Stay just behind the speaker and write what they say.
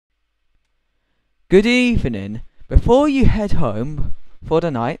Good evening. Before you head home for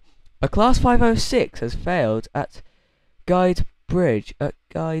the night, a Class 506 has failed at Guide Bridge.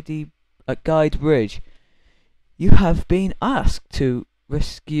 Guide Bridge. You have been asked to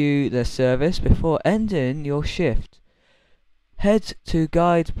rescue the service before ending your shift. Head to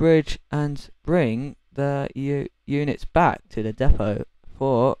Guide Bridge and bring the units back to the depot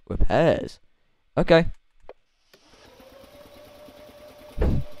for repairs. Okay.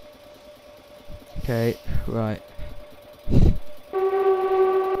 Okay, right.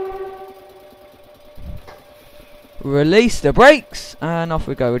 Release the brakes and off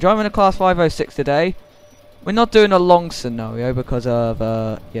we go. We're driving a Class 506 today. We're not doing a long scenario because of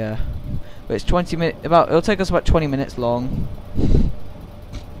yeah. But it's 20 minutes. It'll take us about 20 minutes long.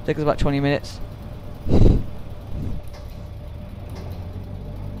 Take us about 20 minutes.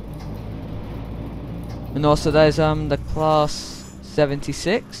 And also there's the Class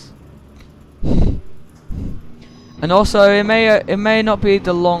 76. And also it may not be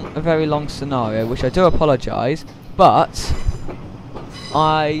a very long scenario, which I do apologise, but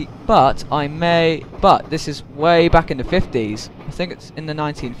this is way back in the 50s. I think it's in the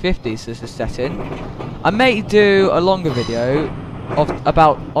 1950s this is set in. I may do a longer video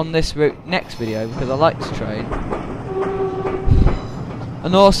on this route next video because I like this train.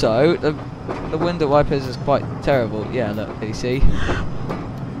 And also the window wipers is quite terrible. Yeah, look, can you see?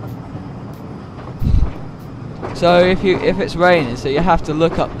 So if it's raining, so you have to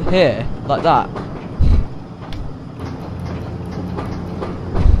look up here like that.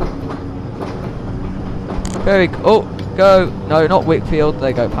 Very go no, not Wickfield.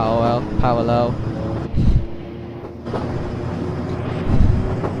 They go parallel.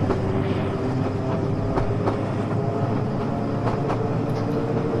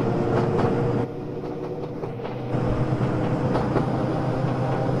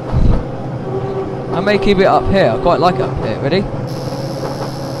 I may keep it up here. I quite like it up here. Ready?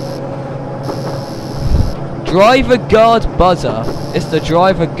 Driver guard buzzer. It's the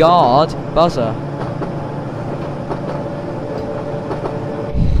driver guard buzzer.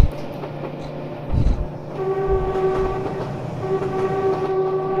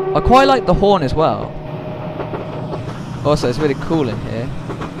 I quite like the horn as well. Also, it's really cool in here.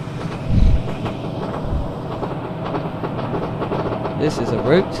 This is a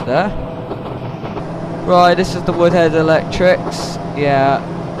route there. Right, this is the Woodhead Electrics. Yeah,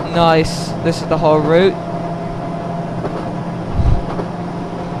 nice. This is the whole route.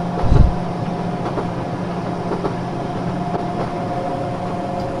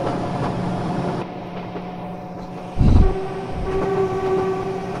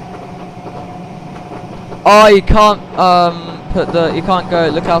 Oh, you can't you can't go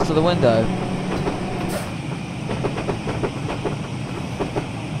look out of the window.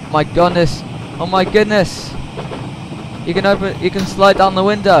 My goodness. Oh my goodness! You can slide down the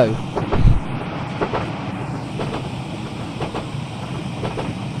window.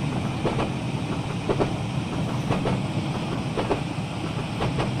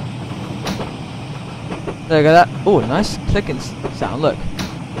 There you go. That. Oh, nice clicking sound. Look,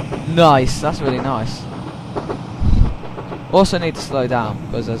 nice. That's really nice. Also need to slow down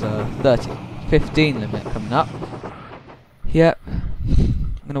because there's a 15 limit coming up. Yep.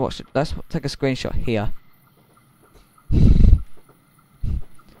 I'm gonna watch it. Let's take a screenshot here.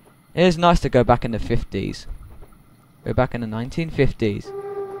 It is nice to go back in the 50s. Go back in the 1950s.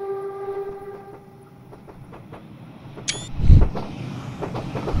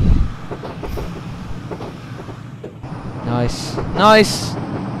 Nice, nice.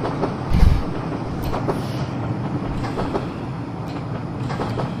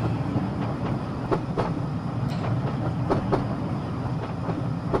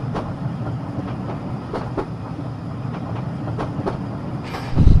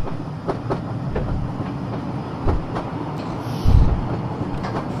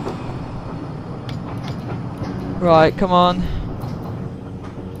 Right, come on.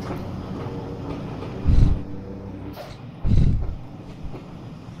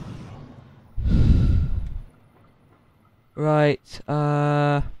 Right,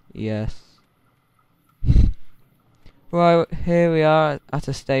 yes. Right, here we are at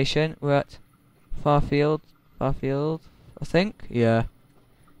a station. We're at Farfield, I think? Yeah.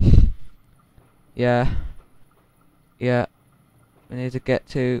 Yeah. Yeah. We need to get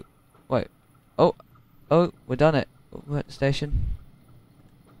to... Wait. Oh, we've done it. We're at the station.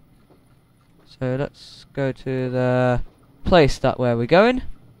 So let's go to the place where we're going.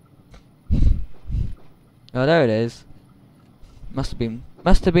 Oh, there it is. Must have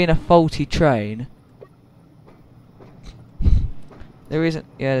been a faulty train. There isn't.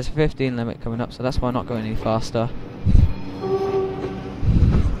 Yeah, there's a 15 limit coming up, so that's why I'm not going any faster.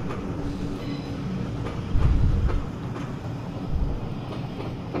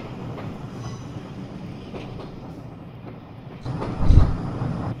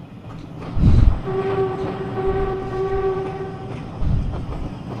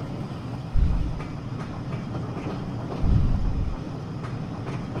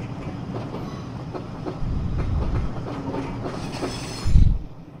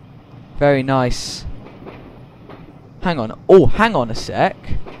 Very nice. Hang on. Oh, hang on a sec.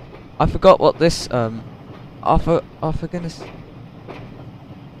 I forgot what this oh for goodness.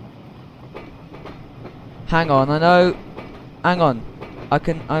 Hang on, I know. Hang on. I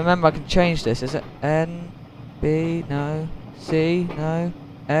remember I can change this. Is it N B? No. C? No.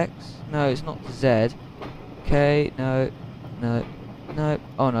 X? No, it's not Z. K? No. No. No.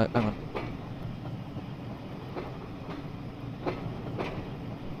 Oh no, hang on.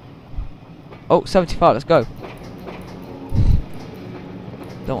 Oh, 75, let's go.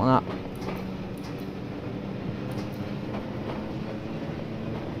 Don't want that.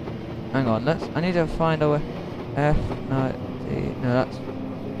 Hang on, I need to find our F, no, D, no, that's...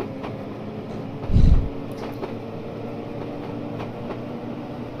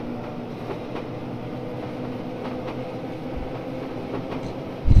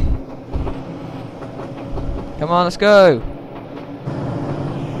 Come on, let's go.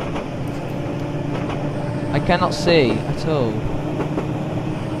 I cannot see at all.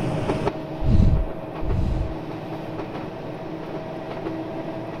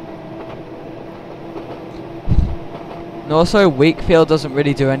 And also, weak field doesn't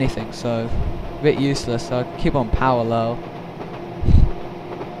really do anything, so a bit useless. So I keep on power low.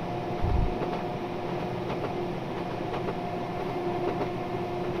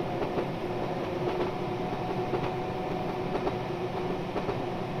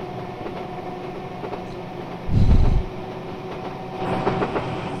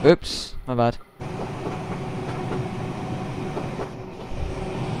 Oops, my bad.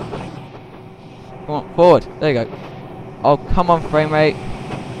 Come on, forward. There you go. Oh, come on, frame rate.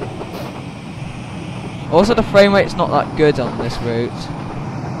 Also, the frame rate's not that good on this route.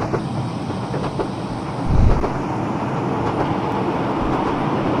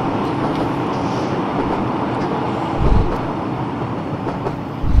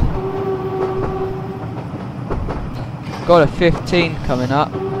 Got a 15 coming up.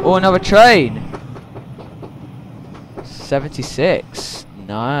 Oh, another train. 76.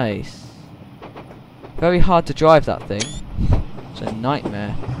 Nice. Very hard to drive that thing. It's a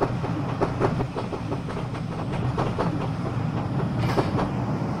nightmare.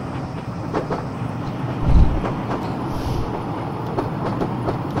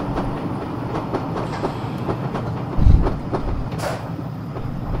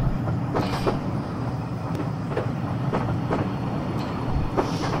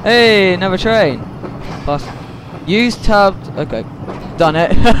 Hey, another train. Plus, use tab. Okay, done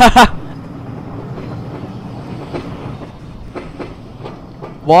it.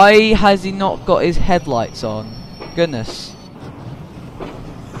 Why has he not got his headlights on? Goodness.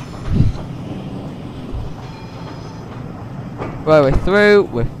 Right, we're through.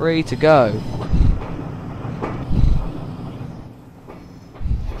 We're free to go.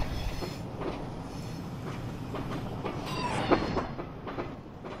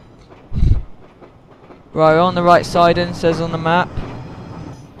 Right, we're on the right side, and it says on the map.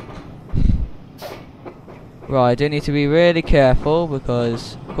 Right, I do need to be really careful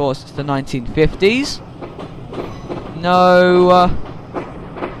because, of course, it's the 1950s. No,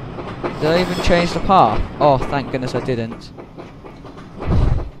 did I even change the path? Oh, thank goodness I didn't.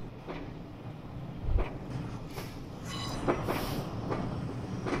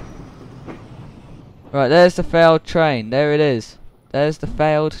 Right, there's the failed train. There it is. There's the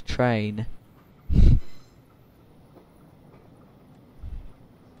failed train.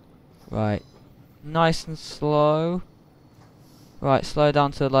 Right. Nice and slow. Right, slow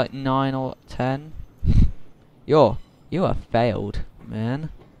down to like 9 or 10. You are failed, man.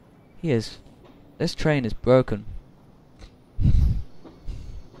 This train is broken.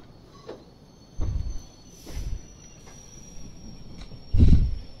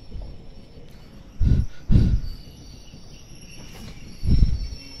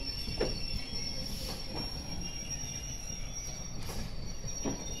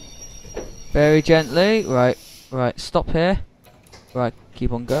 Very gently, right, stop here. Right,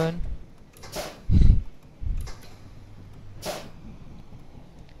 keep on going.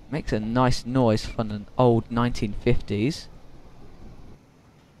 Makes a nice noise from an old 1950s.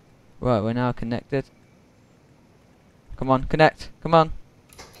 Right, we're now connected. Come on, connect. Come on.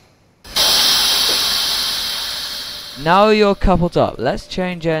 Now you're coupled up. Let's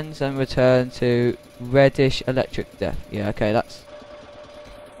change ends and return to reddish electric depth. Yeah, okay, that's...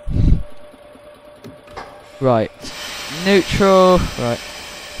 Right. Neutral. Right.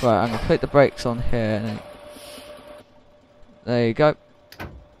 Right, I'm going to put the brakes on here. And then there you go.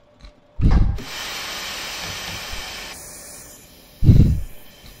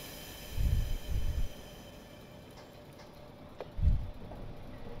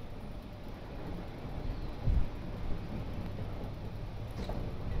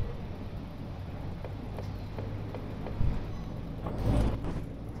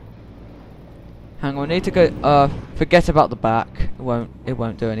 Hang on, we need to go. Forget about the back. It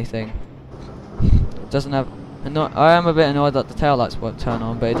won't do anything. It doesn't have. I am a bit annoyed that the taillights won't turn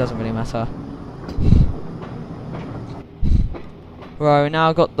on, but it doesn't really matter. Right, we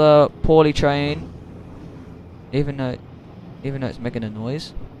now got the poorly train. Even though it's making a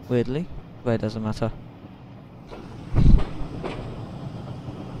noise, weirdly, but it doesn't matter.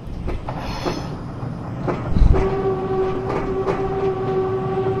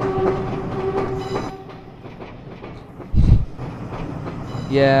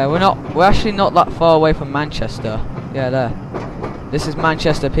 Yeah, we're actually not that far away from Manchester. Yeah, there. This is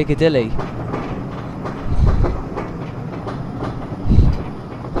Manchester Piccadilly.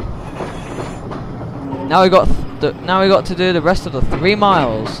 Now we got to do the rest of the 3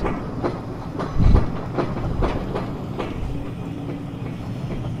 miles.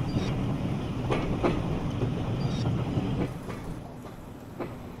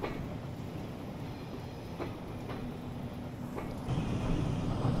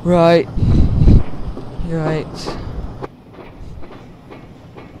 Right. Right.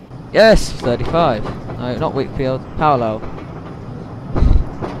 Yes, 35. No, not Wakefield. Parallel.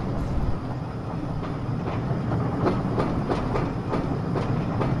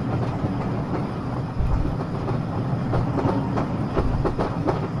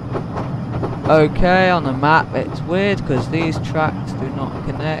 Okay, on the map it's weird because these tracks do not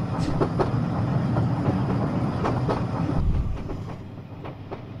connect.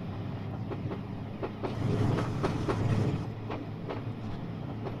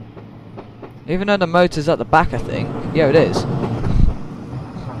 Even though the motor's at the back, I think. Yeah, it is.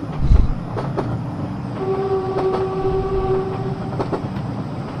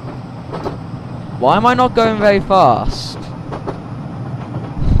 Why am I not going very fast?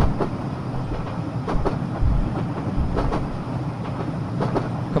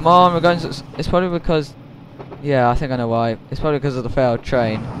 Come on, we're going to... It's probably because... Yeah, I think I know why. It's probably because of the failed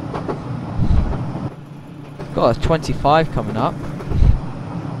train. Got a 25 coming up.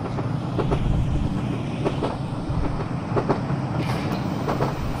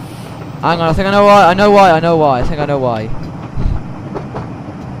 Hang on, I think I know why. I know why. I think I know why.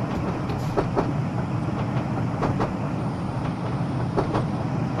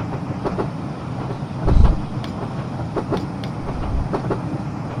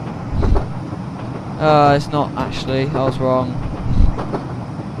 It's not actually. I was wrong.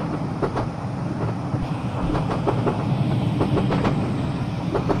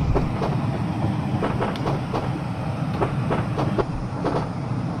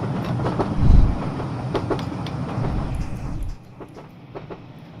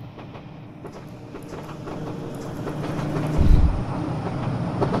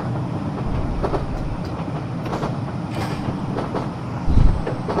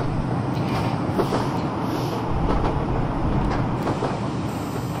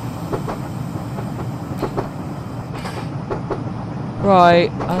 Right,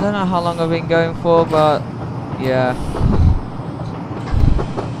 I don't know how long I've been going for, but yeah.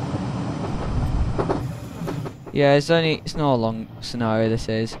 Yeah, it's not a long scenario this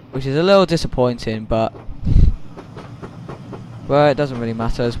is, which is a little disappointing, but it doesn't really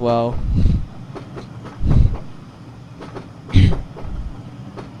matter as well.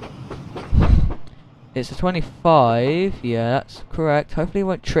 It's a 25, yeah, that's correct. Hopefully it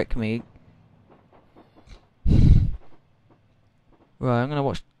won't trick me. Right, I'm gonna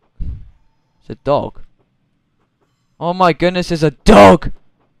watch. It's a dog. Oh my goodness, it's a dog!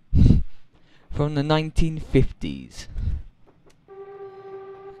 From the 1950s.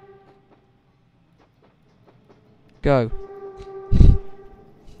 Go.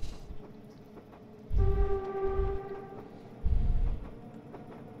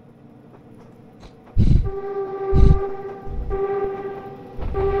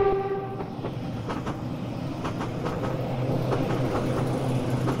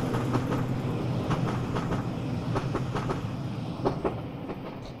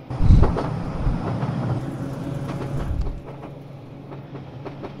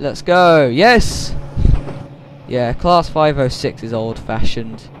 Let's go. Yes. Yeah, Class 506 is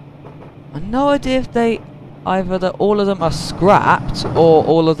old-fashioned. I've no idea if they all of them are scrapped, or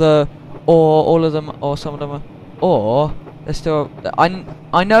all of them, or some of them are, or they're still.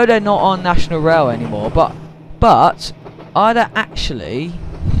 I know they're not on National Rail anymore, but are they actually?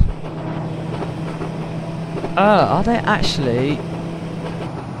 Are they actually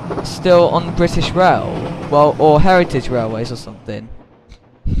still on British Rail? Well, or Heritage Railways or something.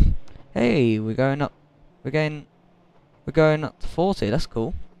 Hey, we're going up. We're going up to 40. That's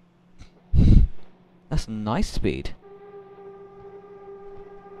cool. That's a nice speed.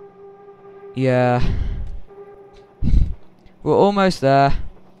 Yeah. We're almost there.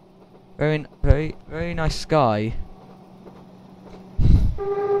 Very nice sky.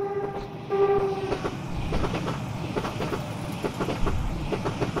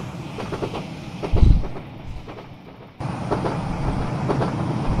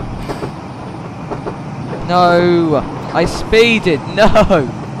 No! I speeded! No!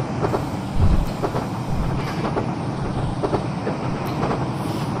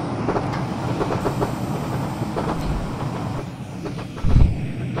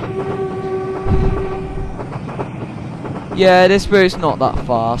 Yeah, this route's not that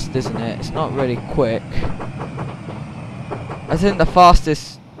fast, isn't it? It's not really quick. I think the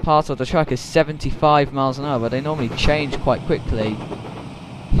fastest part of the track is 75 miles an hour, but they normally change quite quickly.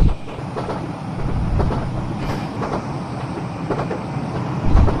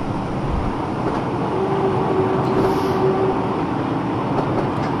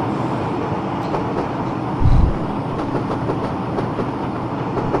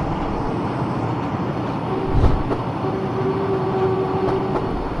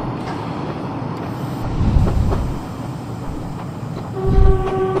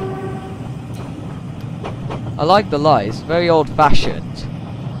 I like the light, it's very old-fashioned.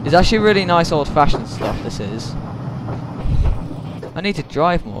 It's actually really nice old-fashioned stuff, this is. I need to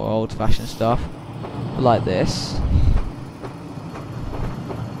drive more old-fashioned stuff, like this.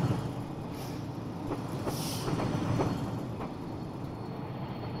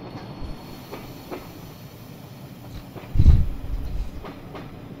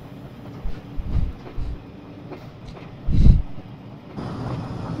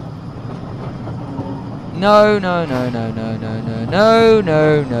 No, no, no, no, no, no, no, no,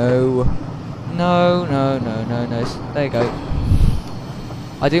 no, no. No, no, no, no, no. There you go.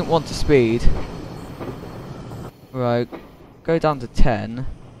 I didn't want to speed. Right. Go down to 10.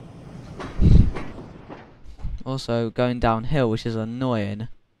 Also going downhill, which is annoying.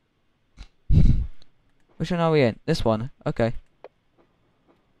 Which one are we in? This one. Okay.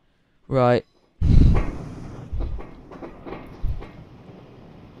 Right.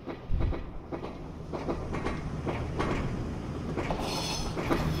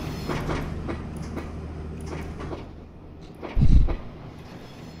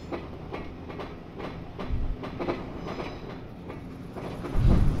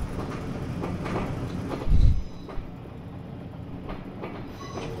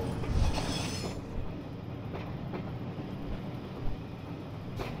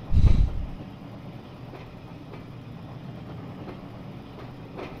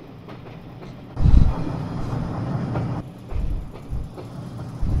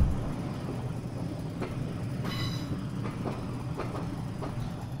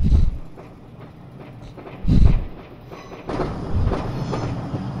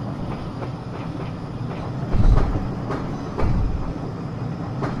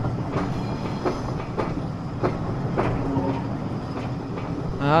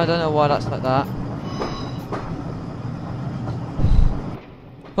 I don't know why that's like that.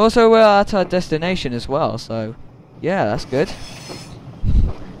 Also, we're at our destination as well, so yeah, that's good.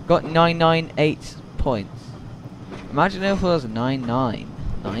 Got 998 points. Imagine if it was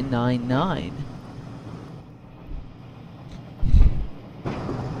 999.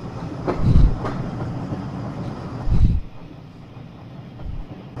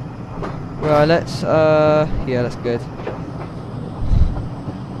 Right, let's yeah, that's good.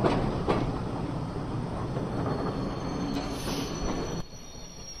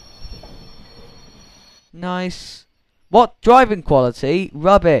 Nice. What driving quality?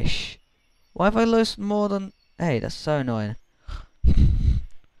 Rubbish. Why have I lost more than... Hey, that's so annoying.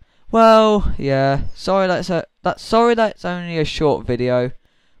 Well, yeah. Sorry that's only a short video.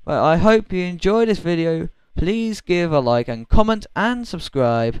 But I hope you enjoyed this video. Please give a like and comment and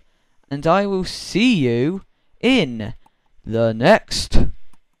subscribe. And I will see you in the next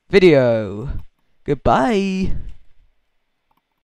video. Goodbye.